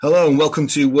Hello and welcome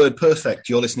to Word Perfect.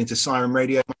 You're listening to Siren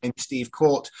Radio. My name is Steve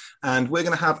Cawte, and we're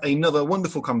going to have another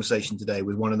wonderful conversation today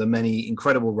with one of the many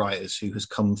incredible writers who has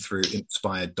come through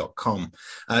Inspired.com.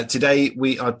 Today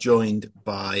we are joined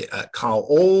by Carl,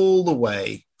 all the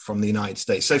way from the United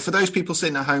States. So for those people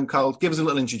sitting at home, Carl, give us a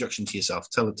little introduction to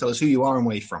yourself. Tell us who you are and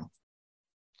where you're from.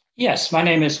 Yes, my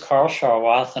name is Carl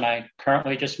Scharwarth, and I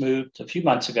currently just moved a few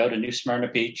months ago to New Smyrna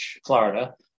Beach,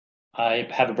 Florida. I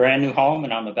have a brand new home,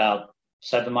 and I'm about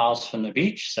 7 miles from the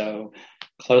beach, so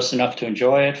close enough to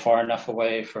enjoy it, far enough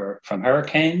away from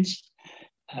hurricanes.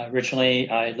 Originally,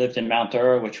 I lived in Mount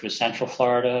Dora, which was Central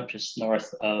Florida, just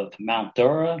north of Mount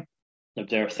Dora. Lived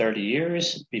there 30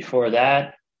 years. Before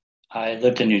that, I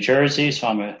lived in New Jersey, so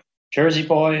I'm a Jersey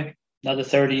boy, another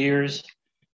 30 years.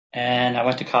 And I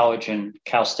went to college in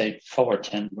Cal State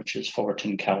Fullerton, which is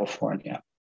Fullerton, California.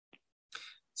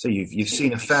 So you've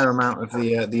seen a fair amount of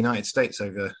the United States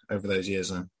over those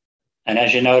years, then. And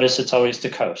as you notice, it's always the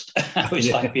coast. I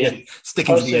always like being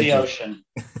sticking close to to the ocean.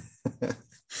 No,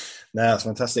 that's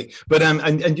fantastic. But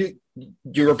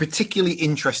you're a particularly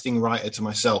interesting writer to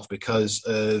myself because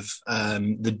of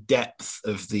the depth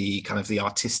of the kind of the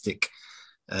artistic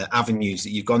avenues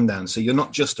that you've gone down. So you're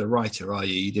not just a writer, are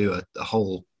you? You do a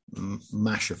whole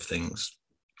mash of things.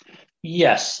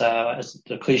 Yes, as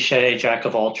the cliche, jack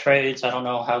of all trades. I don't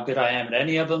know how good I am at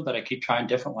any of them, but I keep trying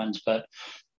different ones. But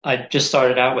I just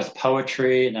started out with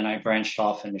poetry, and then I branched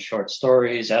off into short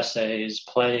stories, essays,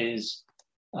 plays,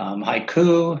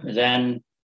 haiku. Then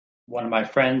one of my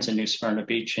friends in New Smyrna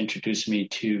Beach introduced me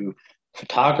to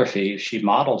photography. She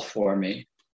modeled for me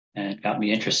and got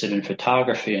me interested in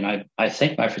photography. And I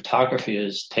think my photography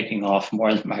is taking off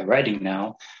more than my writing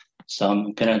now. So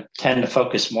I'm going to tend to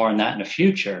focus more on that in the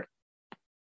future.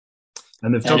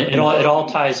 And it all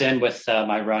ties in with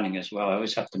my running as well. I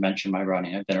always have to mention my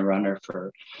running. I've been a runner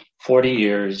for 40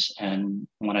 years. And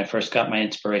when I first got my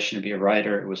inspiration to be a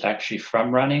writer, it was actually from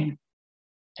running.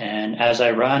 And as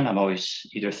I run, I'm always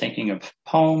either thinking of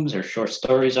poems or short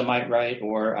stories I might write,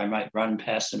 or I might run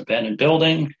past an abandoned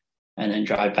building and then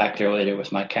drive back there later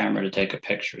with my camera to take a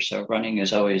picture. So running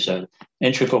is always an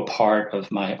integral part of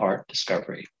my art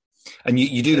discovery. And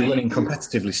you do the running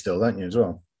competitively still, don't you, as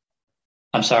well?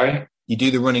 I'm sorry? You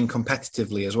do the running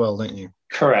competitively as well, don't you?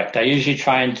 Correct. I usually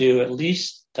try and do at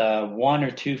least 1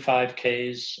 or 2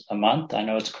 5Ks a month. I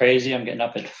know it's crazy. I'm getting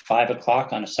up at 5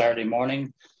 o'clock on a Saturday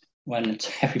morning when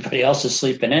everybody else is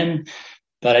sleeping in.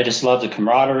 But I just love the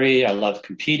camaraderie. I love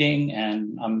competing.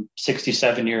 And I'm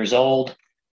 67 years old.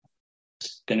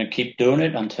 Just going to keep doing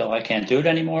it until I can't do it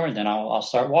anymore. And then I'll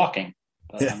start walking.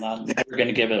 But I'm never going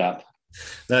to give it up.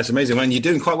 That's amazing. And you're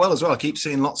doing quite well as well. I keep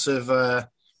seeing lots of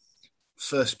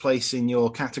first place in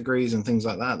your categories and things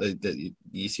like that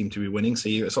you seem to be winning.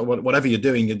 So whatever you're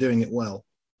doing it well.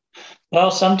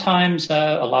 Well, sometimes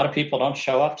a lot of people don't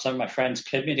show up. Some of my friends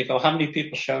kid me. They go, "How many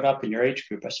people showed up in your age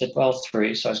group?" I said, "Well,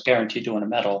 3." So I was guaranteed to win a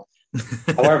medal.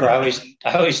 However, I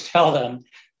always tell them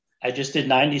I just did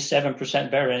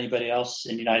 97% better than anybody else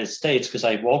in the United States because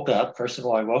I woke up. First of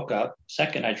all, I woke up.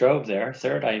 Second, I drove there.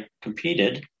 Third, I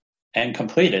competed and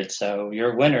completed. So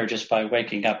you're a winner just by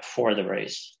waking up for the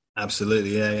race.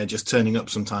 Absolutely, yeah. Just turning up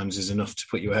sometimes is enough to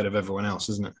put you ahead of everyone else,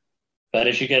 isn't it? But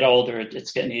as you get older,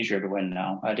 it's getting easier to win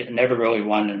now. I never really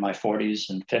won in my 40s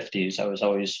and 50s. I was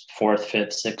always 4th,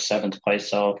 5th, 6th, 7th place.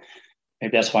 So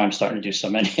maybe that's why I'm starting to do so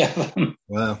many of them.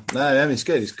 Wow. No, it's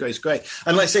good. It's great.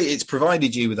 And like I say, it's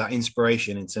provided you with that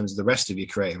inspiration in terms of the rest of your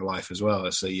creative life as well.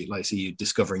 So you're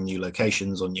discovering new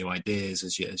locations or new ideas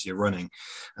as you're running.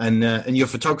 And your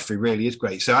photography really is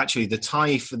great. So actually the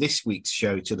tie for this week's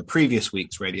show to the previous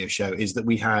week's radio show is that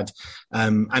we had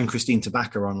Anne-Christine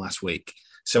Tabaka on last week.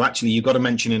 So actually you got to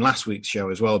mention in last week's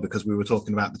show as well, because we were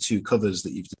talking about the 2 covers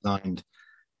that you've designed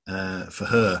for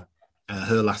her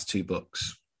last 2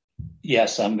 books.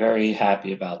 Yes, I'm very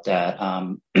happy about that.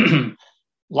 A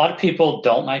lot of people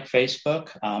don't like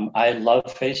Facebook. I love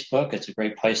Facebook. It's a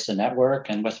great place to network.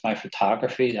 And with my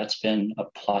photography, that's been a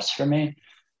plus for me.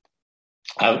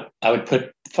 I would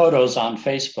put photos on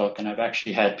Facebook, and I've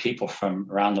actually had people from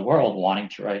around the world wanting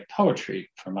to write poetry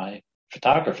for my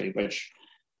photography, which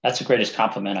that's the greatest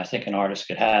compliment I think an artist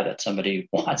could have, that somebody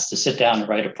wants to sit down and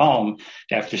write a poem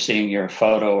after seeing your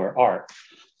photo or art.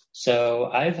 So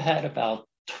I've had about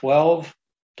 12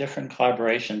 different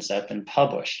collaborations that have been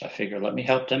published. I figured, let me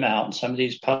help them out. And some of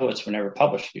these poets were never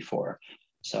published before.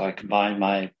 So I combined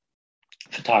my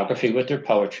photography with their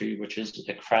poetry, which is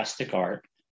ekphrastic art,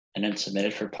 and then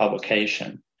submitted for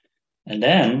publication. And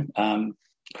then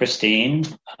Christine,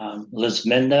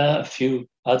 Lizminda, a few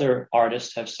other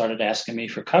artists have started asking me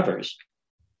for covers.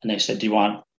 And they said, do you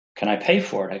want can I pay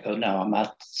for it? I go, no, I'm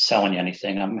not selling you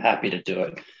anything. I'm happy to do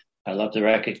it. I love the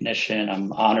recognition.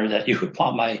 I'm honored that you would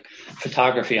want my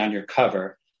photography on your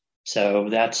cover. So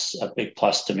that's a big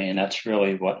plus to me. And that's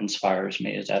really what inspires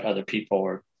me, is that other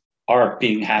people are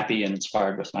being happy and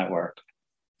inspired with my work.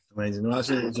 Amazing. Well, it's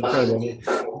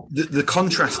incredible. The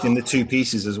contrast in the two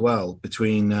pieces as well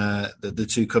between the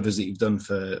two covers that you've done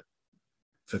for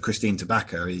Christine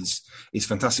Tobacco is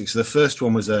fantastic. So the first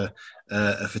one was a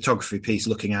photography piece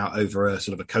looking out over a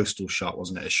sort of a coastal shot,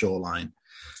 wasn't it? A shoreline.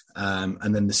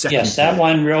 And then the second. Yes, that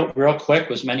one real quick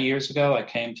was many years ago. I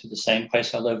came to the same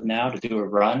place I live now to do a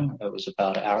run. It was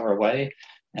about an hour away.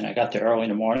 And I got there early in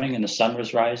the morning and the sun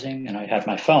was rising and I had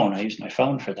my phone. I used my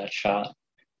phone for that shot.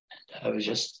 I was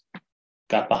just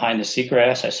got behind the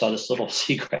seagrass. I saw this little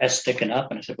seagrass sticking up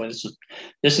and I said, well,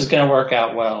 this is going to work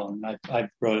out well. And I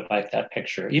really like that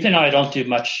picture. Even though I don't do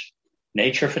much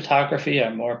nature photography,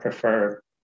 I more prefer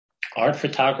art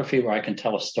photography where I can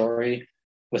tell a story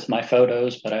with my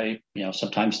photos, but I,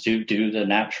 sometimes do the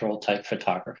natural type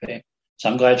photography. So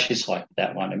I'm glad she selected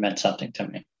that one. It meant something to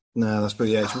me. No, that's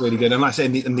pretty. Yeah, it's really good. And like I say,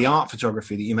 the art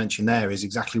photography that you mentioned there is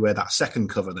exactly where that second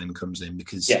cover then comes in,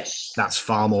 because that's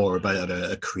far more about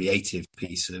a creative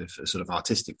piece of sort of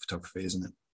artistic photography, isn't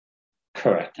it?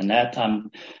 Correct. And that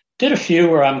did a few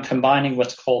where I'm combining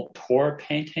what's called pour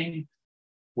painting,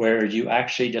 where you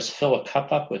actually just fill a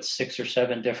cup up with 6 or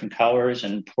 7 different colors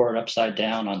and pour it upside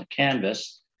down on the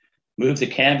canvas, move the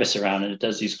canvas around, and it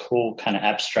does these cool kind of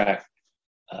abstract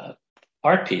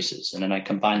art pieces. And then I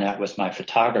combine that with my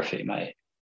photography. My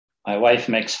wife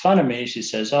makes fun of me. She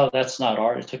says, oh, that's not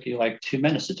art. It took you like 2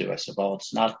 minutes to do. I said, well,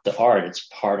 it's not the art. It's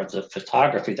part of the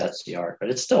photography. That's the art,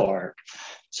 but it's still art.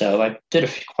 So I did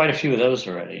quite a few of those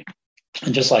already,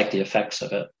 and just like the effects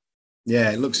of it.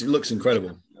 Yeah, it looks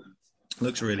incredible. It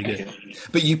looks really good.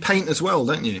 But you paint as well,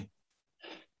 don't you?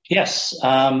 Yes.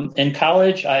 In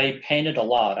college, I painted a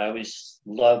lot. I always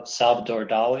loved Salvador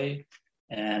Dali,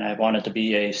 and I wanted to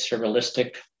be a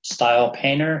surrealistic style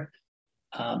painter.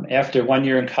 After 1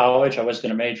 year in college, I was going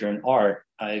to major in art.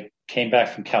 I came back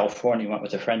from California, went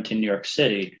with a friend to New York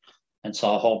City, and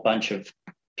saw a whole bunch of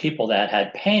people that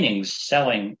had paintings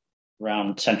selling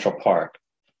around Central Park.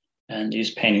 And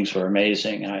these paintings were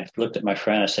amazing. And I looked at my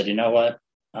friend, I said, you know what?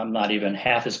 I'm not even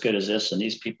half as good as this, and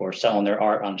these people are selling their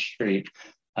art on the street.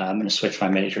 I'm going to switch my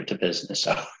major to business.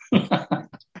 So.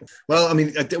 Well, I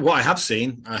mean, what I have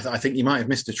seen, I think you might have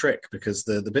missed a trick, because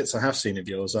the bits I have seen of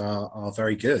yours are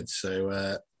very good.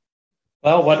 So,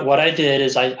 well, what I did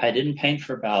is I didn't paint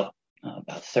for about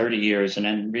 30 years, and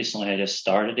then recently I just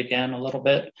started again a little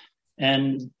bit.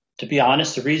 And to be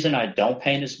honest, the reason I don't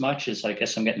paint as much is I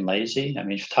guess I'm getting lazy. I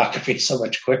mean, photography is so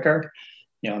much quicker.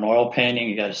 An oil painting,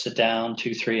 you got to sit down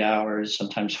 2-3 hours,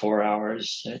 sometimes 4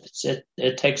 hours.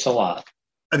 It takes a lot.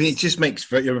 I mean, it just makes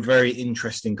for a very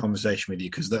interesting conversation with you,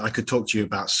 because I could talk to you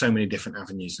about so many different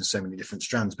avenues and so many different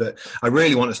strands. But I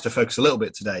really want us to focus a little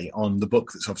bit today on the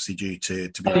book that's obviously due to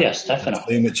be yes,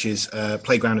 definitely, which is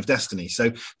Playground of Destiny.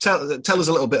 So tell us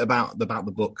a little bit about the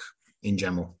book in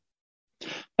general.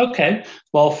 Okay.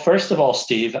 Well, first of all,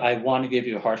 Steve, I want to give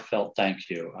you a heartfelt thank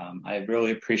you. I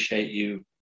really appreciate you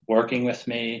working with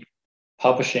me,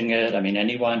 publishing it. I mean,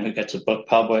 anyone who gets a book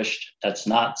published that's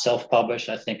not self-published,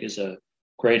 I think, is a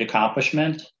great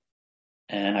accomplishment.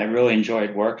 And I really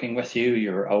enjoyed working with you.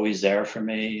 You're always there for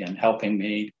me and helping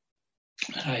me.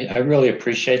 I really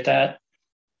appreciate that.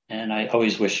 And I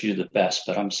always wish you the best.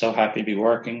 But I'm so happy to be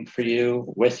working for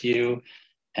you, with you,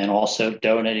 and also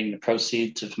donating the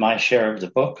proceeds of my share of the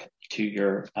book to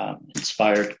your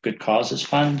Inspired Good Causes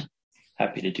Fund.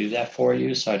 Happy to do that for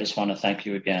you. So I just want to thank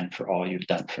you again for all you've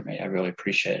done for me. I really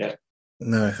appreciate it.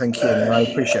 No, thank you. No, I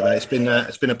appreciate that.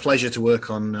 It's been a pleasure to work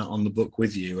on the book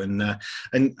with you. And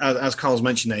as Carl's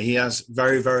mentioned there, he has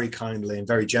very, very kindly and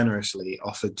very generously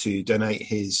offered to donate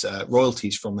his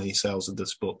royalties from the sales of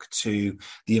this book to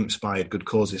the Inspired Good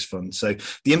Causes Fund. So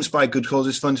the Inspired Good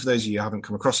Causes Fund, for those of you who haven't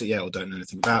come across it yet or don't know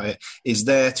anything about it, is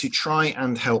there to try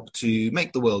and help to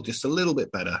make the world just a little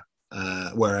bit better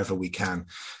wherever we can.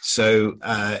 So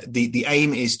the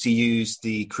aim is to use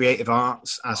the creative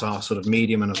arts as our sort of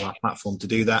medium and as our platform to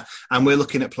do that. And we're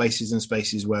looking at places and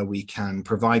spaces where we can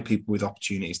provide people with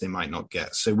opportunities they might not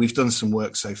get. So we've done some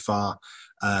work so far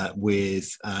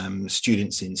with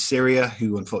students in Syria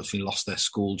who unfortunately lost their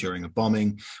school during a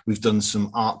bombing. We've done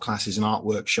some art classes and art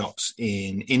workshops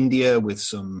in India with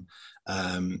some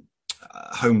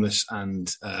homeless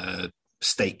and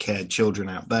state cared children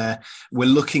out there. We're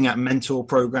looking at mentor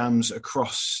programs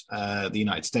across the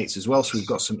United States as well. So we've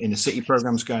got some inner city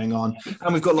programs going on,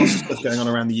 and we've got lots of stuff going on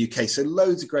around the UK. So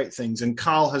loads of great things. And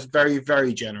Carl has very,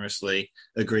 very generously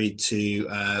agreed to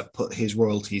put his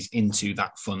royalties into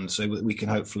that fund so that we can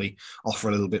hopefully offer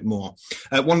a little bit more.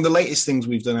 One of the latest things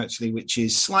we've done actually, which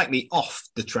is slightly off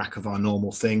the track of our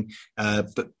normal thing,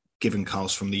 but given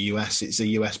Carl's from the US, it's a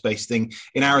US-based thing.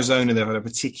 In Arizona, they've had a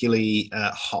particularly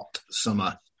hot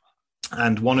summer.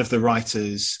 And one of the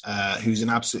writers, who's an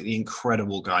absolutely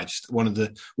incredible guy, just one of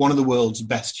the world's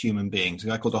best human beings, a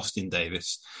guy called Austin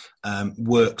Davis,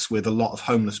 works with a lot of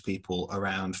homeless people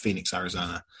around Phoenix,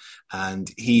 Arizona.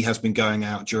 And he has been going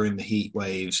out during the heat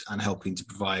waves and helping to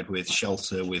provide with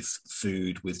shelter, with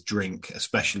food, with drink,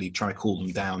 especially try to cool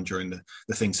them down during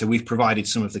the thing. So we've provided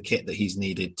some of the kit that he's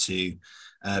needed to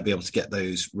be able to get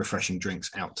those refreshing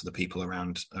drinks out to the people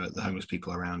around, the homeless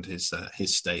people around his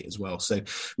state as well. So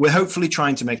we're hopefully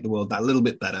trying to make the world that little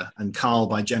bit better. And Carl,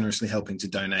 by generously helping to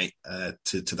donate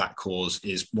to that cause,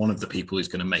 is one of the people who's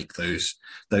going to make those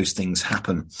things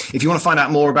happen. If you want to find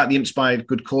out more about the Inspired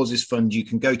Good Causes Fund, you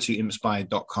can go to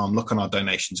inspired.com, look on our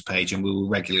donations page, and we will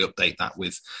regularly update that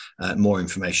with more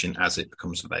information as it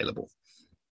becomes available.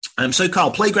 So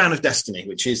Carl, Playground of Destiny,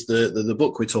 which is the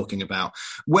book we're talking about,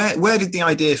 where did the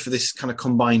idea for this kind of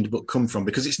combined book come from?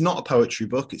 Because it's not a poetry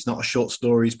book, it's not a short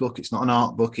stories book, it's not an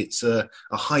art book, it's a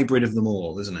hybrid of them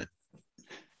all, isn't it?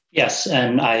 Yes,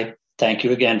 and I thank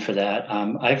you again for that.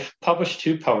 I've published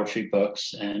 2 poetry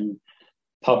books and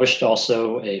published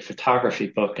also a photography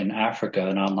book in Africa,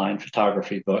 an online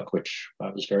photography book, which I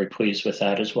was very pleased with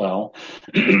that as well.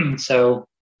 So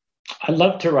I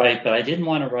love to write, but I didn't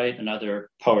want to write another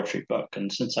poetry book.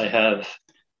 And since I have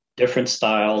different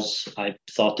styles, I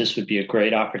thought this would be a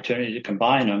great opportunity to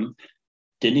combine them.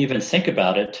 Didn't even think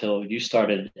about it till you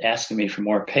started asking me for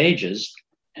more pages.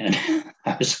 And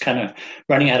I was kind of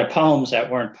running out of poems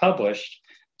that weren't published.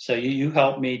 So you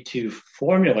helped me to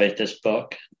formulate this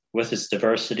book with its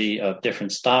diversity of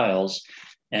different styles.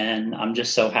 And I'm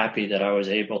just so happy that I was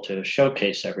able to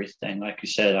showcase everything. Like you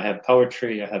said, I have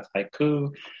poetry, I have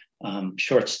haiku,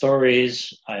 short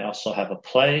stories. I also have a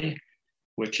play,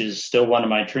 which is still one of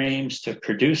my dreams to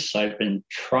produce. I've been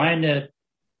trying to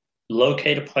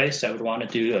locate a place that would want to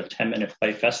do a 10-minute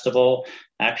play festival.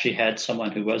 I actually had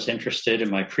someone who was interested in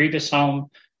my previous home,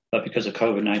 but because of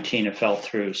COVID-19, it fell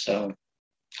through. So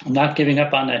I'm not giving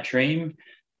up on that dream.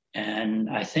 And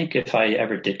I think if I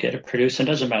ever did get it produced, it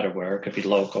doesn't matter where, it could be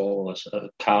local, a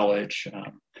college,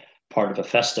 part of a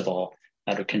festival,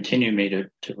 that would continue me to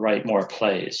write more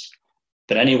plays.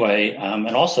 But anyway, and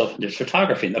also there's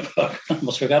photography in the book. I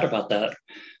almost forgot about that.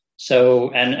 So,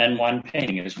 and one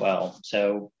painting as well.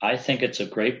 So I think it's a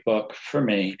great book for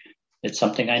me. It's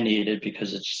something I needed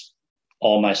because it's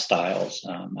all my styles.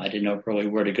 I didn't know really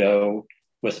where to go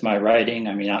with my writing.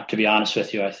 I mean, to be honest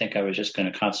with you, I think I was just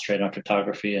going to concentrate on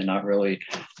photography and not really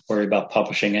worry about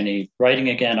publishing any writing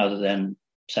again, other than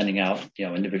sending out,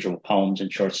 individual poems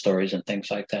and short stories and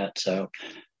things like that. So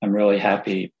I'm really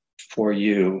happy for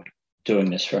you doing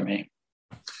this for me.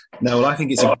 No, well, I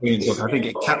think it's a brilliant book. I think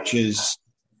it captures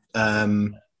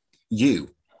you,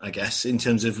 I guess, in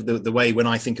terms of the way when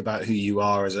I think about who you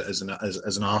are as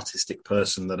an artistic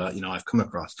person that I've come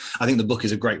across. I think the book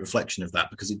is a great reflection of that,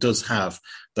 because it does have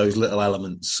those little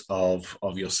elements of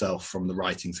yourself, from the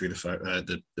writing through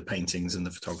the paintings and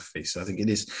the photography. So I think it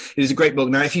is a great book.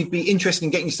 Now, if you'd be interested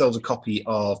in getting yourselves a copy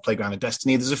of Playground of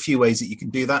Destiny, there's a few ways that you can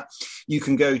do that. You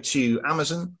can go to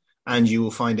Amazon, and you will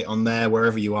find it on there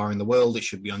wherever you are in the world. It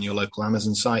should be on your local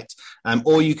Amazon site.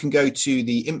 Or you can go to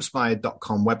the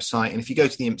Inspired.com website. And if you go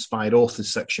to the Inspired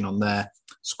Authors section on there,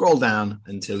 scroll down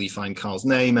until you find Carl's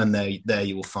name, and there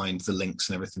you will find the links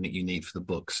and everything that you need for the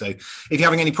book. So if you're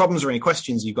having any problems or any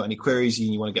questions, you've got any queries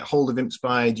and you want to get hold of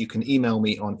Inspired, you can email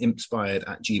me on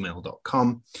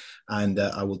inspired@gmail.com, and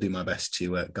I will do my best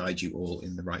to guide you all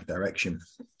in the right direction.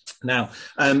 Now,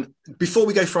 before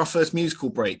we go for our first musical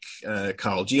break,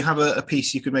 Carl, do you have a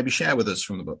piece you could maybe share with us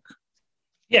from the book?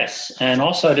 Yes, and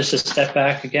also just to step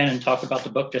back again and talk about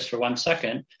the book just for 1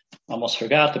 second, almost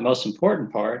forgot the most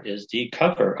important part is the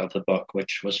cover of the book,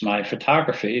 which was my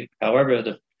photography. However,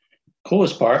 the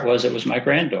coolest part was it was my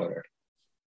granddaughter.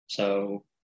 So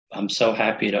I'm so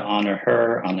happy to honor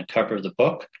her on the cover of the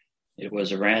book. It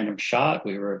was a random shot.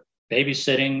 We were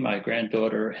babysitting my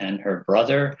granddaughter and her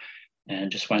brother,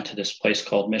 and just went to this place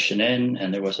called Mission Inn,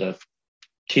 and there was a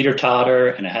teeter-totter,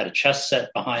 and it had a chess set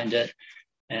behind it,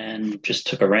 and just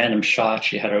took a random shot.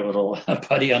 She had her little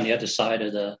buddy on the other side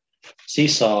of the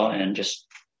seesaw, and just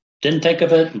didn't think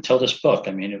of it until this book.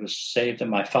 I mean, it was saved in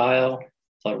my file,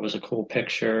 thought it was a cool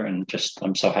picture, and just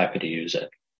I'm so happy to use it.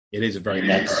 It is a very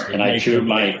and I drew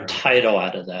my title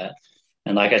out of that.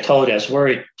 And like I told you, I was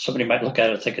worried somebody might look at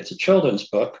it and think it's a children's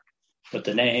book with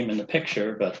the name and the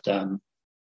picture, but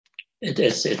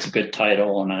it's a good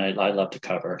title, and I love the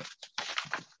cover.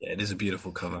 Yeah, it is a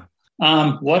beautiful cover.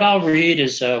 What I'll read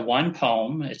is one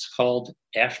poem. It's called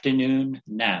Afternoon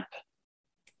Nap.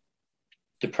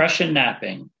 Depression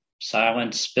napping,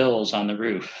 silence spills on the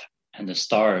roof, and the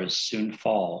stars soon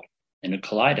fall in a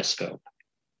kaleidoscope,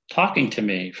 talking to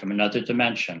me from another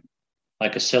dimension,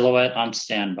 like a silhouette on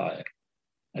standby.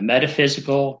 A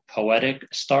metaphysical, poetic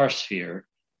star sphere,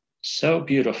 so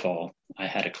beautiful I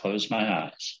had to close my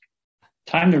eyes.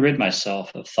 Time to rid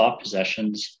myself of thought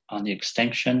possessions on the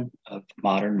extinction of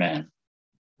modern man.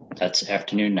 That's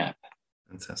Afternoon Nap.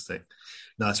 Fantastic.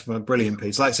 No, it's a brilliant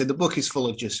piece. Like I said, the book is full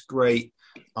of just great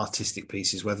artistic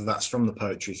pieces, whether that's from the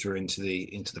poetry through into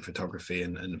the photography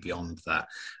and beyond that.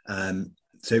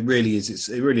 So it really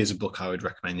is a book I would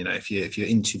recommend. You know, if you're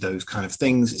into those kind of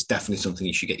things, it's definitely something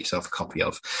you should get yourself a copy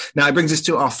of. Now it brings us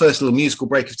to our first little musical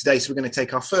break of today. So we're going to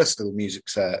take our first little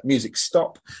music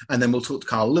stop, and then we'll talk to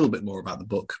Carl a little bit more about the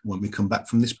book when we come back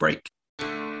from this break.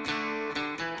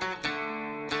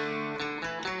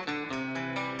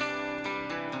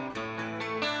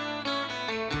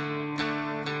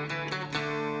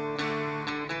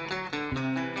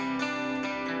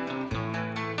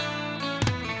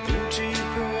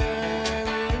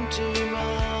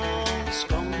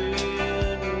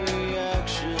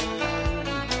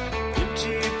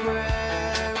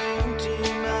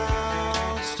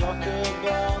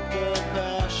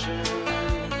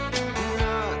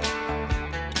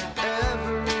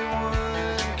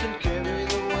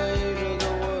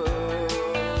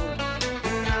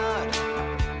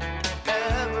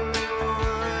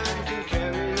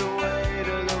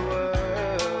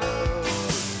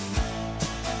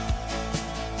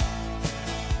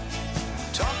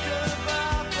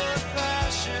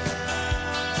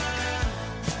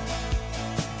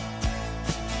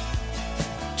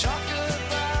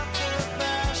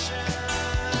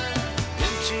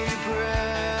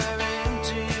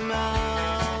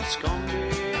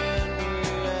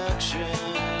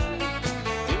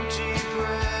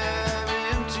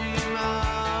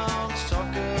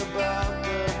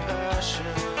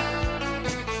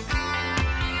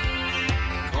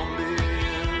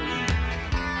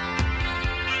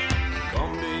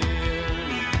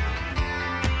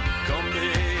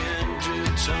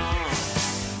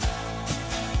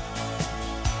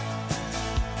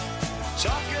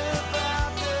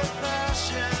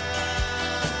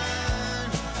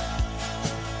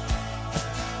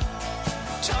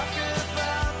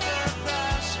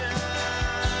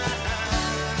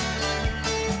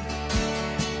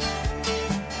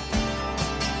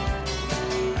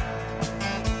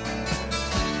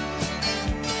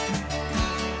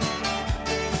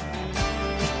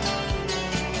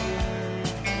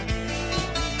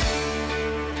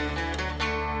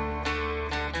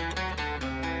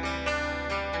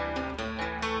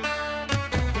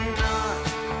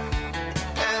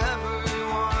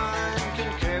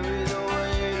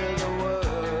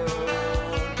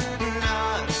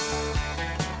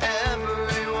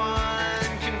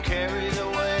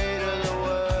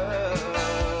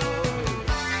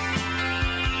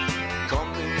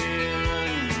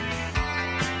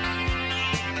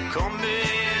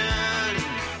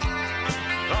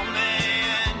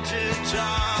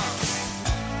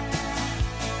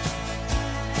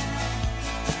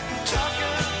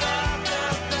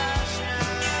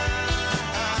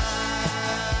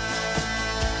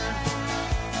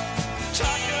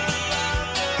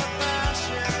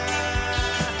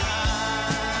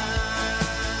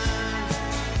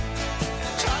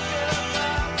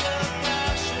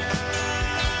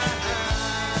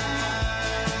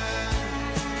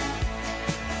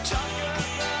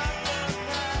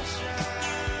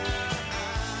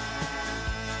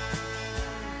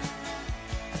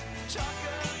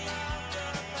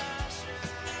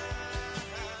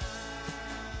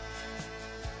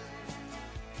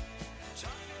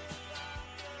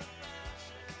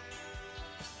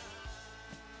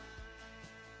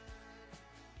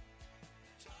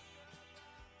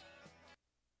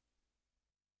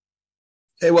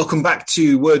 Hey, welcome back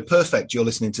to Word Perfect. You're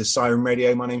listening to Siren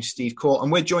Radio. My name's Steve Cawte,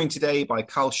 and we're joined today by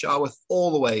Carl Scharwarth,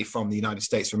 all the way from the United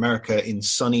States of America in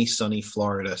sunny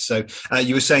Florida. So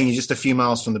you were saying you're just a few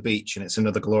miles from the beach, and it's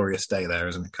another glorious day there,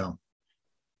 isn't it, Carl?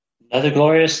 Another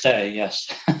glorious day, yes.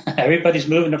 Everybody's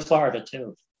moving to Florida,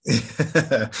 too.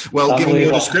 Well, given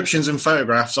your descriptions and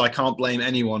photographs, I can't blame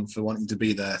anyone for wanting to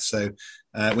be there. So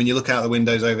when you look out the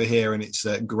windows over here and it's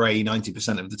grey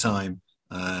 90% of the time,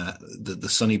 The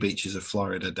sunny beaches of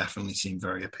Florida definitely seem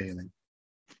very appealing.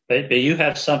 But you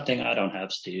have something I don't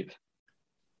have, Steve.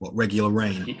 What, regular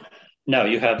rain? No,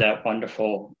 you have that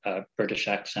wonderful British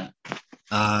accent.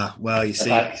 Well, you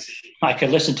see, I could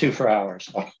listen to for hours.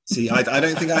 See, I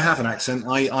don't think I have an accent.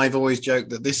 I've always joked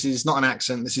that this is not an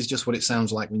accent. This is just what it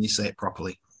sounds like when you say it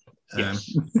properly.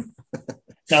 Yes.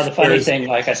 Now, the funny thing,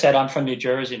 like I said, I'm from New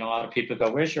Jersey, and a lot of people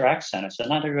go, "Where's your accent?" I said,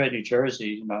 "Not everybody in New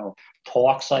Jersey,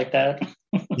 talks like that."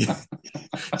 Yeah.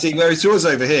 See, whereas yours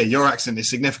over here, your accent is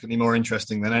significantly more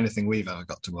interesting than anything we've ever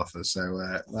got to offer. So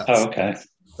okay.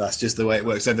 That's just the way it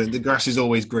works. So the grass is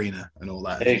always greener and all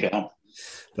that. There you go.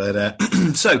 But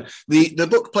so the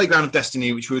book Playground of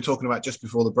Destiny, which we were talking about just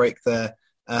before the break there,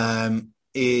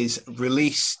 is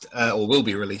released or will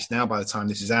be released now by the time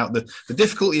this is out. The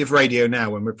difficulty of radio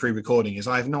now when we're pre-recording is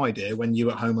I have no idea when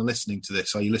you at home are listening to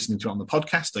this. Are you listening to it on the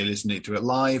podcast? Are you listening to it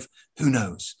live? Who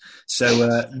knows?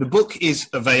 So the book is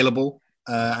available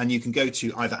and you can go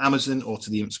to either Amazon or to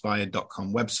the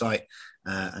inspired.com website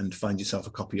and find yourself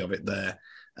a copy of it there.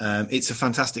 It's a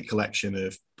fantastic collection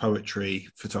of poetry,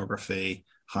 photography,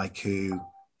 haiku,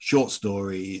 short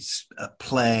stories, a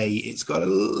play. It's got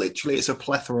it's a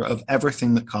plethora of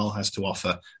everything that Carl has to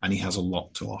offer, and he has a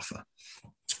lot to offer.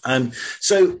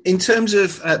 So in terms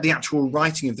of the actual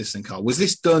writing of this thing, Carl, was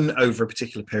this done over a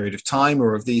particular period of time,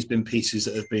 or have these been pieces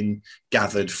that have been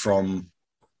gathered from,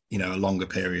 a longer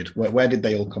period? Where did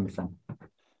they all come from?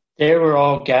 They were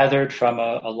all gathered from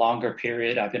a longer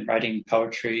period. I've been writing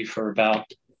poetry for about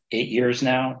 8 years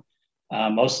now.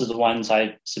 Most of the ones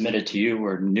I submitted to you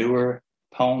were newer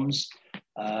poems.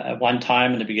 At one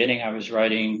time in the beginning, I was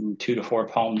writing 2 to 4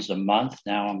 poems a month.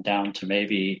 Now I'm down to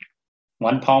maybe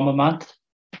 1 poem a month,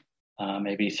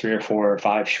 maybe 3 or 4 or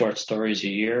 5 short stories a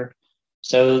year.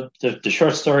 So the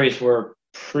short stories were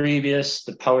previous.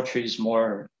 The poetry is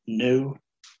more new,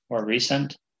 more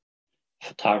recent.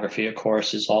 Photography, of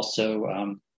course, is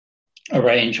also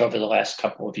arranged over the last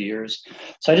couple of years.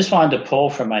 So I just wanted to pull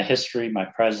from my history, my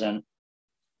present,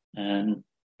 and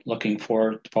looking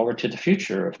forward to the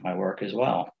future of my work as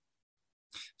well.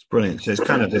 It's brilliant. So it's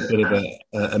kind of a bit of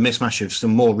a mismatch of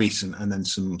some more recent and then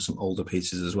some older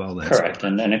pieces as well. Then. Correct.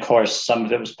 And then, of course, some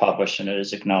of it was published and it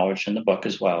is acknowledged in the book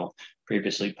as well,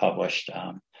 previously published.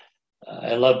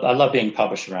 I love being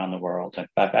published around the world. I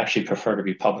actually prefer to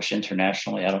be published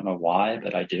internationally. I don't know why,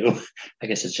 but I do. I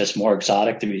guess it's just more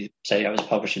exotic to say I was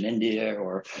published in India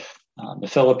or the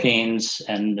Philippines.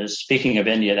 And speaking of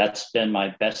India, that's been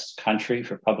my best country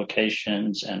for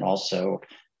publications and also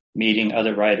meeting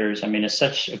other writers. I mean, it's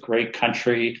such a great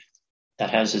country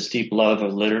that has this deep love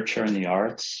of literature and the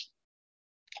arts,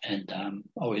 and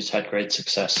always had great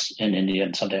success in India.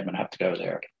 And someday I'm going to have to go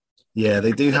there. Yeah,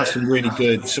 they do have some really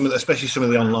good, especially some of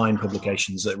the online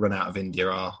publications that run out of India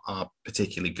are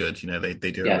particularly good.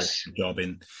 They do a really good job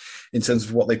in terms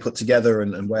of what they put together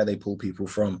and where they pull people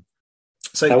from.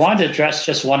 So I wanted to address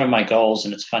just one of my goals,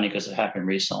 and it's funny because it happened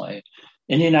recently.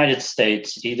 In the United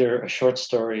States, either a short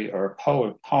story or a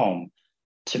poem,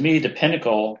 to me, the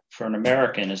pinnacle for an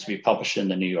American is to be published in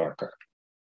the New Yorker.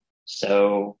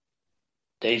 So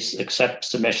they accept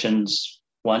submissions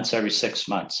once every 6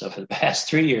 months. So for the past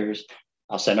 3 years,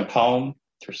 I'll send a poem.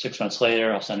 6 months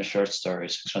later, I'll send a short story.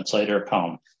 6 months later, a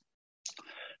poem.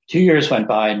 2 years went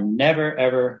by, never,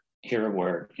 ever hear a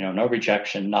word. No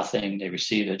rejection, nothing. They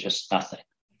received it, just nothing.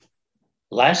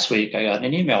 Last week, I got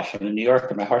an email from the New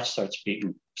Yorker. My heart starts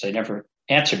beating because they never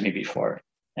answered me before,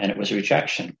 and it was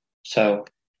rejection. So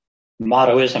the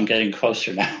motto is I'm getting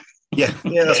closer now. Yeah,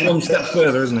 that's one step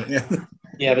further, isn't it? Yeah.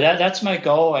 Yeah, but that's my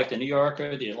goal, like the New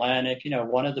Yorker, the Atlantic,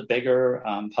 one of the bigger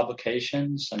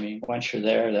publications. I mean, once you're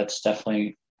there, that's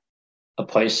definitely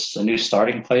a new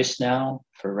starting place now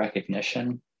for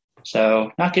recognition.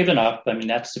 So not giving up. I mean,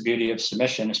 that's the beauty of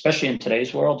submission, especially in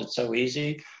today's world. It's so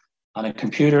easy. On a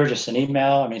computer, just an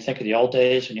email. I mean, think of the old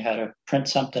days when you had to print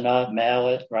something up, mail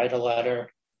it, write a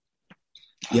letter.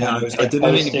 Yeah, I did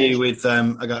an interview with I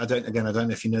don't know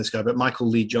if you know this guy, but Michael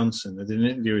Lee Johnson. I did an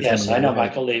interview with him. Yes, I know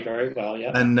Michael Lee very well.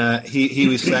 Yeah, and he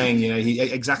was saying, he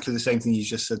exactly the same thing you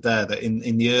just said there. That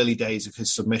in the early days of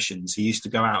his submissions, he used to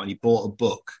go out and he bought a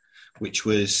book, which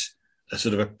was a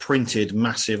sort of a printed,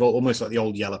 massive, almost like the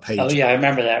old Yellow Pages. Oh yeah, I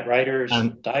remember that. Writer's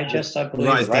Digest, I believe.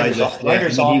 Writer's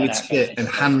Digest. And he would sit and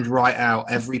handwrite out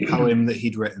every poem that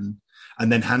he'd written, and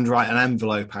then handwrite an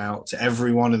envelope out to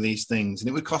every one of these things. And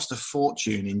it would cost a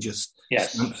fortune in just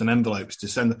stamps and envelopes to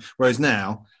send them. Whereas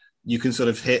now you can sort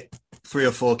of hit 3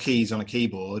 or 4 keys on a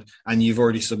keyboard and you've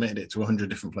already submitted it to 100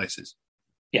 different places.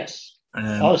 Yes.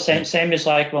 Same as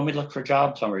like when we look for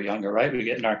jobs when we're younger, right? We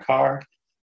get in our car,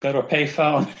 go to a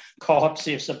payphone, call up,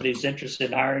 see if somebody's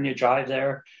interested in hiring you, drive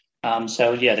there,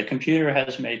 So yeah, the computer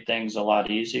has made things a lot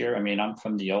easier. I mean, I'm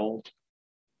from the old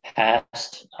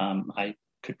past. I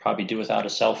could probably do without a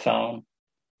cell phone,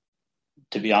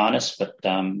 to be honest, but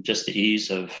just the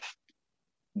ease of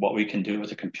what we can do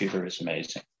with a computer is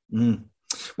amazing. Mm.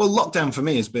 Well, lockdown for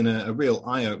me has been a real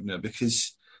eye-opener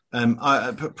because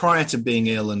prior to being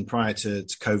ill and prior to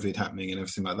COVID happening and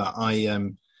everything like that,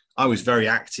 I was very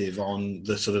active on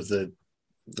the sort of the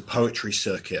poetry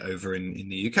circuit over in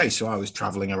the UK. So I was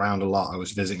traveling around a lot. I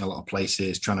was visiting a lot of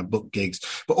places, trying to book gigs,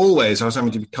 but always I was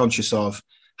having to be conscious of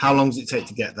how long does it take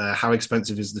to get there? How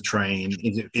expensive is the train?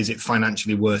 Is it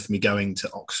financially worth me going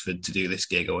to Oxford to do this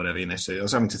gig or whatever, you know? So I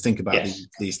was having to think about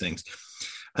these things.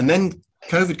 And then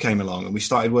COVID came along and we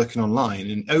started working online.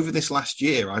 And over this last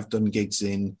year, I've done gigs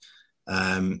in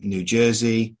New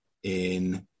Jersey,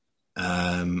 in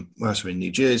where else? In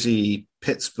New Jersey,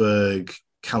 Pittsburgh,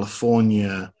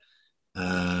 California,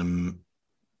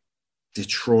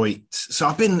 Detroit. So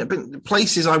I've been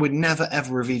places I would never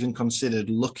ever have even considered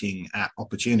looking at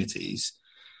opportunities.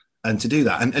 And to do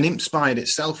that, and Inspired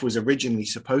itself was originally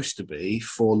supposed to be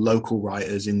for local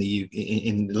writers in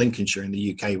Lincolnshire in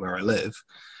the UK where I live,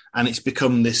 and it's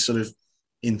become this sort of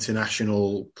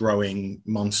international growing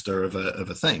monster of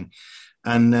a thing,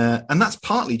 and that's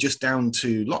partly just down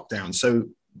to lockdown. So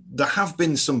there have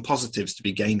been some positives to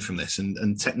be gained from this,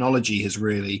 and technology has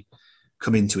really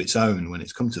come into its own when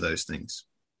it's come to those things.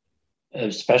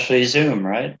 Especially Zoom,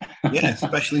 right? Yeah,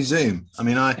 especially Zoom. I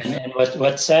mean, and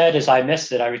what's sad is I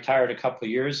missed it. I retired a couple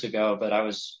of years ago, but I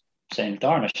was saying,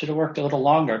 darn, I should have worked a little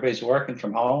longer. Everybody's working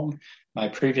from home. My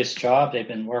previous job, they've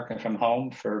been working from home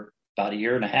for about a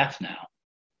year and a half now.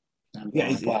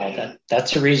 Wow,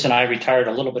 that's the reason I retired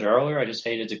a little bit earlier. I just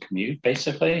hated the commute,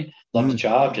 basically. Loved the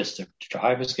job, just the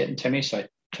drive was getting to me. So I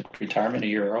took retirement a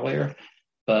year earlier.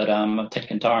 But I'm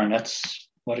thinking, darn, that's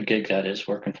what a gig that is,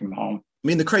 working from home. I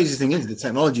mean, the crazy thing is the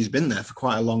technology's been there for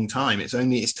quite a long time.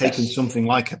 It's taken something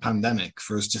like a pandemic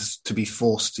for us just to be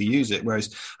forced to use it.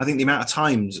 Whereas I think the amount of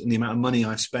times and the amount of money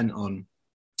I've spent on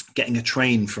getting a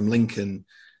train from Lincoln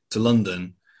to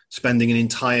London, spending an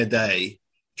entire day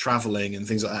traveling and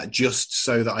things like that, just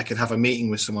so that I could have a meeting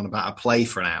with someone about a play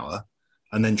for an hour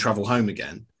and then travel home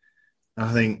again. And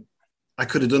I think I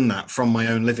could have done that from my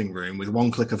own living room with one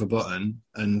click of a button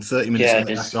and 30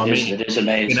 minutes after our meeting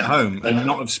been at home and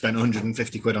not have spent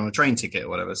 150 quid on a train ticket or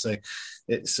whatever. So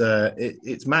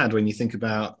it's mad when you think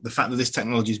about the fact that this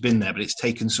technology has been there, but it's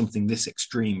taken something this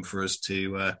extreme for us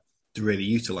to really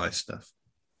utilize stuff.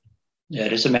 Yeah,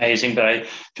 it is amazing, but I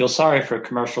feel sorry for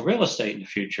commercial real estate in the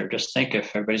future. Just think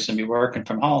if everybody's going to be working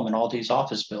from home in all these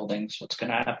office buildings, what's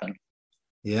going to happen?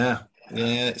 Yeah,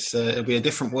 it'll be a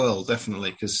different world,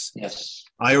 definitely, because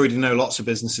I already know lots of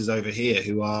businesses over here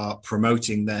who are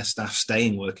promoting their staff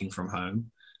staying working from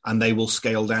home, and they will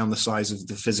scale down the size of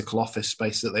the physical office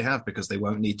space that they have because they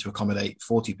won't need to accommodate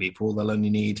 40 people. They'll only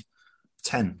need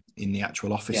 10 in the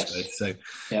actual office space. So,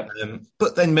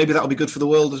 but then maybe that'll be good for the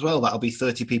world as well. That'll be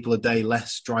 30 people a day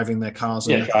less driving their cars.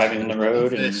 Driving on the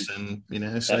road. And you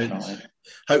know, so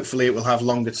hopefully it will have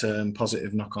longer term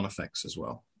positive knock-on effects as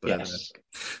well. But,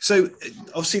 so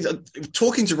obviously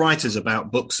talking to writers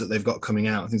about books that they've got coming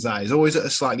out and things like that is always at a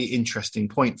slightly interesting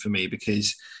point for me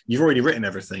because you've already written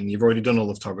everything. You've already done all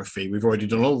the photography. We've already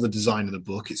done all the design of the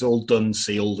book. It's all done,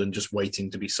 sealed, and just waiting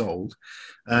to be sold.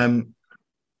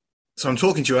 So I'm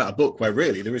talking to you about a book where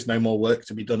really there is no more work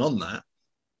to be done on that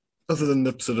other than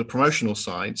the sort of promotional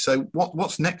side. So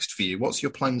what's next for you? What's your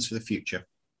plans for the future?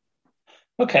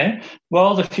 Okay.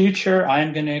 Well, the future,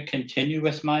 I'm going to continue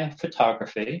with my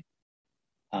photography.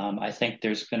 I think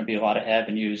there's going to be a lot of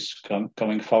avenues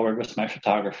going forward with my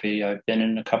photography. I've been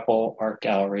in a couple art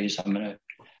galleries. I'm going to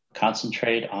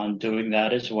concentrate on doing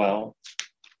that as well,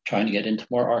 trying to get into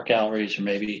more art galleries or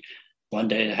maybe one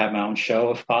day to have my own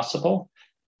show if possible.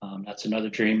 That's another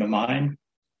dream of mine.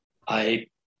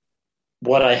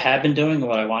 What I have been doing and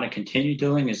what I want to continue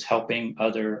doing is helping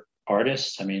other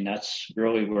artists. I mean, that's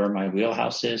really where my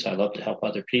wheelhouse is. I love to help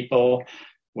other people,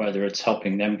 whether it's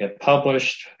helping them get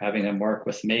published, having them work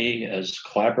with me as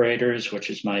collaborators, which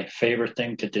is my favorite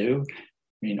thing to do.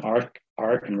 I mean, art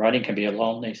and writing can be a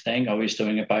lonely thing, always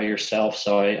doing it by yourself.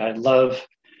 So I love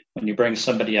when you bring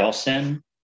somebody else in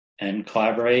and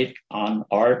collaborate on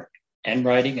art and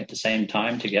writing at the same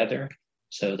time together.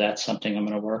 So that's something I'm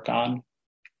going to work on.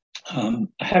 I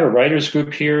have a writers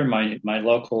group here in my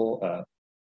local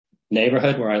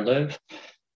neighborhood where I live.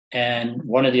 And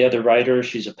one of the other writers,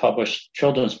 she's a published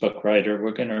children's book writer.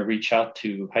 We're going to reach out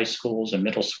to high schools and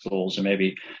middle schools and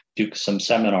maybe do some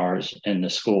seminars in the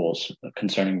schools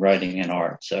concerning writing and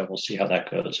art. So we'll see how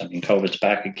that goes. I mean, COVID's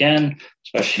back again,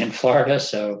 especially in Florida.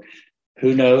 So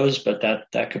who knows, but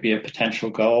that could be a potential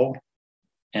goal.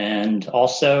 And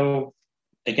also,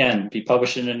 again, be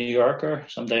published in the New Yorker.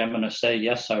 Someday I'm going to say,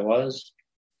 yes, I was,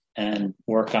 and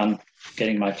work on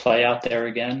getting my play out there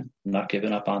again. I'm not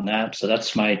giving up on that. So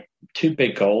that's my two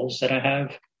big goals that I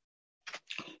have.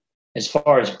 As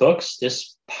far as books,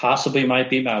 this possibly might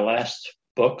be my last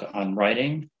book on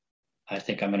writing. I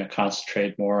think I'm going to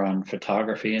concentrate more on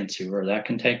photography and see where that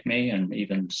can take me, and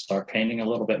even start painting a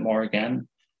little bit more again.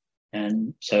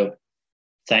 And so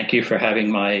thank you for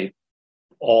having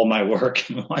all my work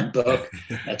in one book.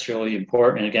 That's really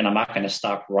important. And again, I'm not going to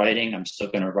stop writing. I'm still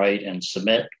going to write and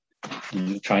submit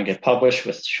and try and get published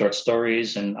with short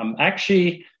stories. And I'm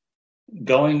actually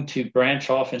going to branch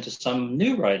off into some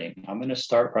new writing. I'm going to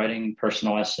start writing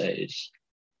personal essays.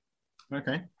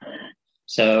 Okay.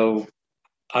 So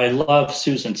I love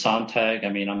Susan Sontag. I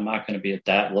mean, I'm not going to be at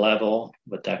that level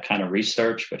with that kind of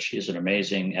research, but she's an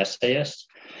amazing essayist.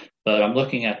 But I'm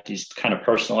looking at these kind of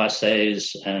personal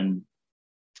essays, and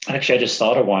actually I just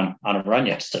thought of one on a run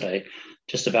yesterday,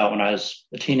 just about when I was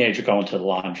a teenager going to the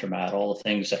laundromat, all the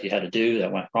things that you had to do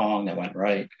that went wrong, that went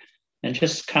right, and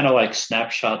just kind of like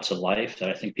snapshots of life that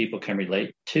I think people can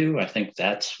relate to. I think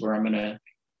that's where I'm going to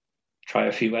try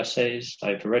a few essays.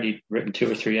 I've already written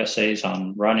 2 or 3 essays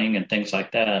on running and things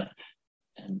like that.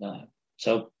 And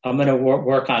so I'm going to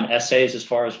work on essays as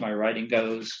far as my writing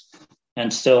goes.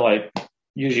 And still, I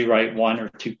usually write 1 or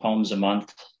 2 poems a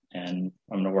month, and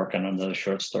I'm going to work on another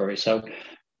short story. So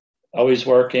always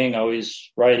working,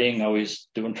 always writing, always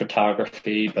doing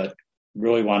photography, but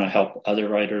really want to help other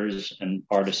writers and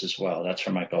artists as well. That's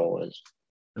where my goal is.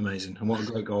 Amazing. And what a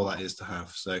great goal that is to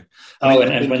have. So,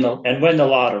 and win the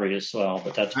lottery as well.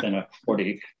 But that's been a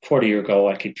 40-year goal.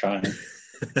 I keep trying.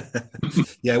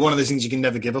 Yeah, one of those things you can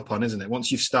never give up on, isn't it?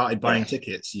 Once you've started buying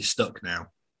tickets, you're stuck now.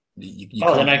 You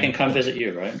then I can come visit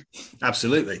you, right?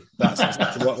 Absolutely. That's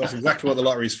exactly what the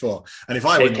lottery's for. And if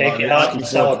I win the lottery, I can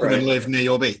afford and live near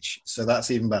your beach. So that's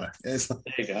even better. There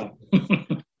you go.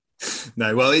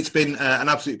 No, well, it's been an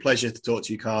absolute pleasure to talk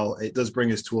to you, Carl. It does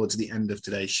bring us towards the end of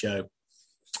today's show.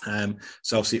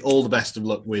 So obviously all the best of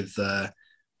luck with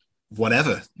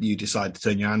whatever you decide to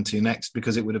turn your hand to next,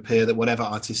 because it would appear that whatever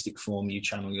artistic form you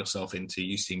channel yourself into,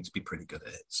 you seem to be pretty good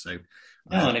at it. So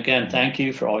and again, thank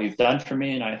you for all you've done for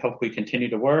me, and I hope we continue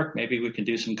to work. Maybe we can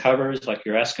do some covers like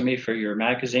you're asking me for your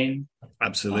magazine.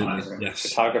 Absolutely. Yes.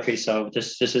 Photography. So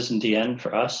this isn't the end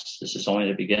for us. This is only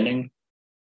the beginning.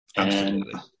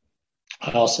 Absolutely. And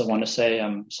I also want to say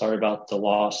I'm sorry about the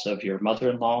loss of your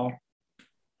mother-in-law.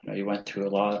 I know you went through a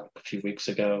lot a few weeks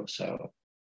ago, so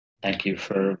thank you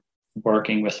for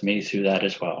working with me through that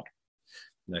as well.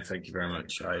 No, thank you very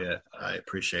much. I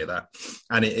appreciate that.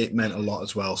 And it meant a lot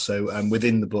as well. So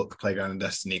within the book, Playground and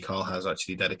Destiny, Carl has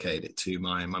actually dedicated it to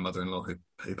my mother-in-law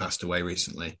who passed away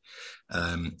recently.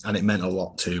 And it meant a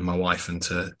lot to my wife and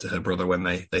to her brother when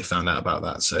they found out about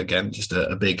that. So again, just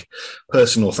a big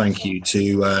personal thank you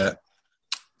to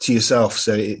yourself.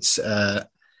 So it's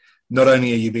not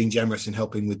only are you being generous in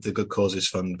helping with the Good Causes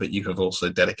Fund, but you have also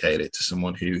dedicated it to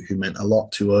someone who meant a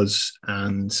lot to us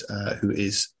and who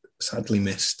is sadly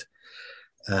missed.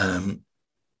 So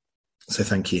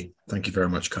thank you. Thank you very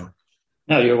much, Carl.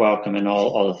 No, you're welcome. And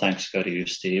all the thanks go to you,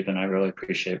 Steve. And I really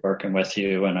appreciate working with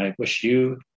you. And I wish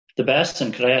you the best.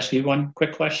 And could I ask you one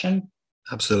quick question?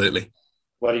 Absolutely.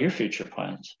 What are your future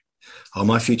plans?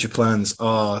 My future plans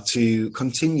are to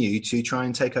continue to try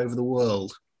and take over the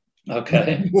world.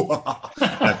 Okay.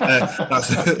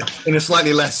 That's in a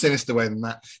slightly less sinister way than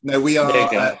that. No, we are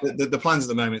the plans at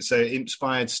the moment. So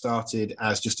Inspired started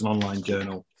as just an online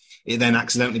journal. It then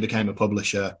accidentally became a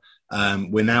publisher.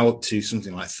 We're now up to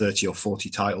something like 30 or 40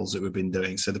 titles that we've been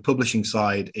doing. So the publishing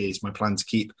side is my plan to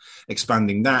keep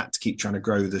expanding that, to keep trying to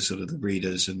grow the sort of the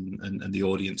readers and the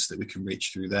audience that we can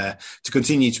reach through there, to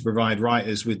continue to provide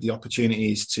writers with the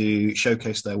opportunities to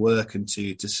showcase their work and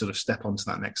to sort of step onto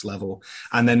that next level.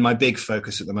 And then my big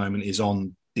focus at the moment is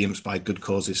on the Inspired Good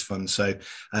Causes Fund. So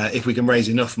if we can raise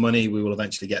enough money, we will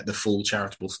eventually get the full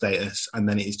charitable status. And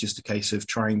then it is just a case of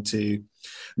trying to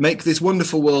make this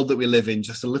wonderful world that we live in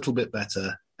just a little bit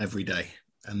better every day.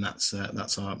 And that's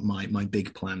my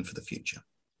big plan for the future.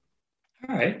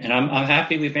 All right. And I'm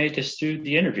happy we made this through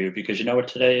the interview, because you know what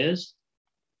today is?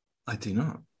 I do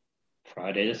not.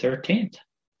 Friday the 13th.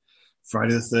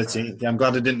 Friday the 13th. Yeah, I'm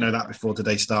glad I didn't know that before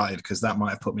today started, because that might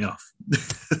have put me off.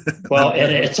 Well,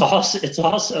 and it's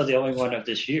also the only one of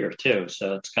this year too.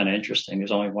 So it's kind of interesting.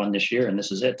 There's only one this year, and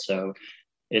this is it. So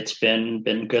it's been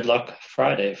good luck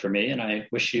Friday for me, and I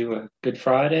wish you a good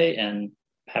Friday and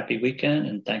happy weekend,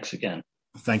 and thanks again.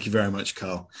 Thank you very much,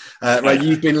 Carl. Right,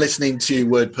 you've been listening to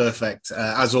Word Perfect.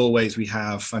 As always, we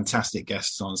have fantastic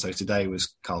guests on. So today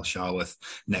was Carl Scharwarth.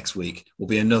 Next week will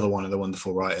be another one of the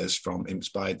wonderful writers from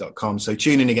inspired.com. So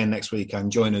tune in again next week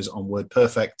and join us on Word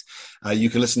Perfect. You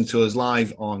can listen to us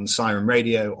live on Siren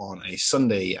Radio on a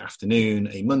Sunday afternoon,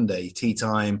 a Monday tea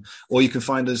time, or you can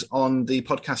find us on the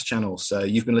podcast channel. So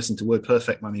you've been listening to Word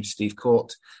Perfect. My name's Steve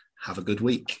Cawte. Have a good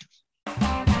week.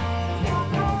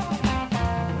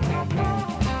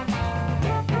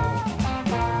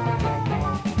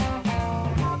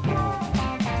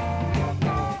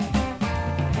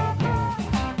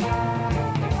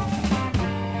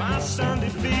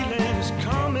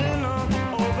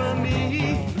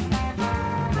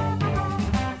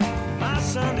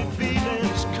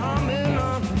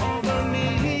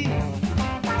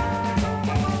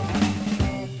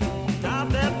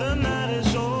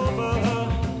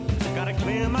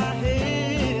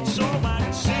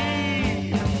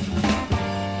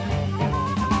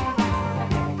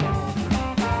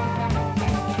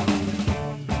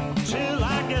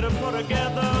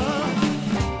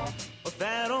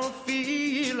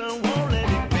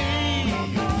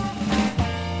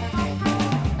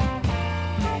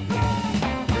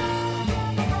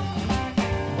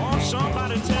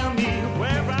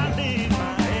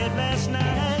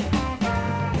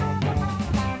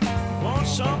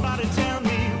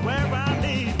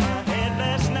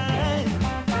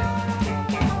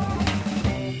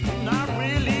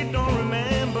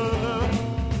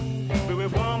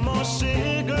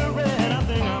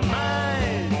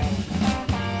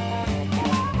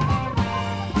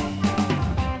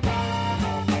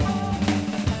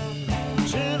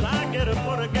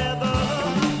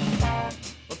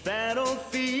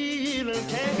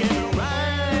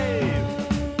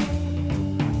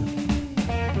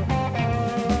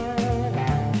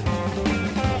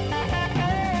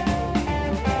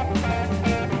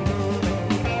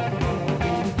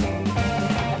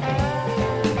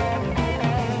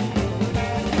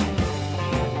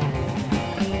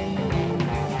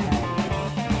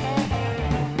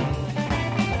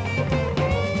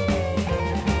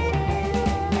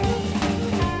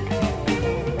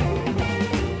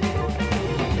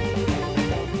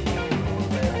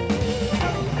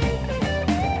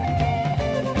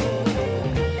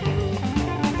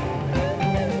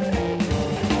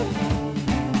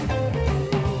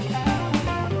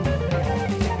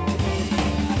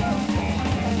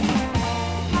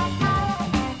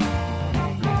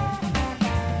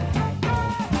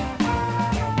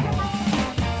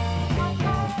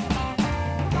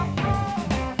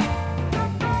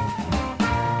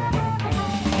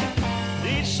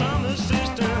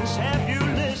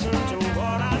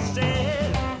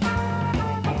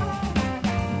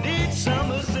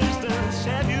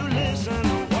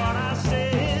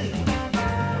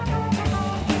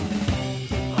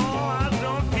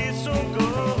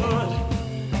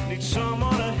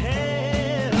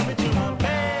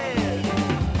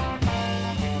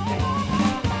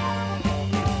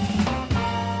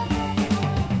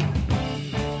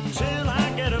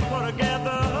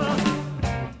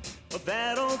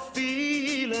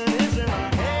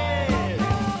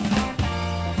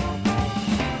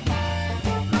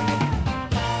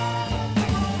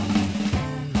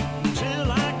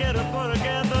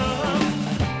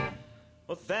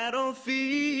 That old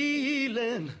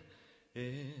feeling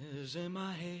is in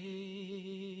my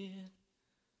head.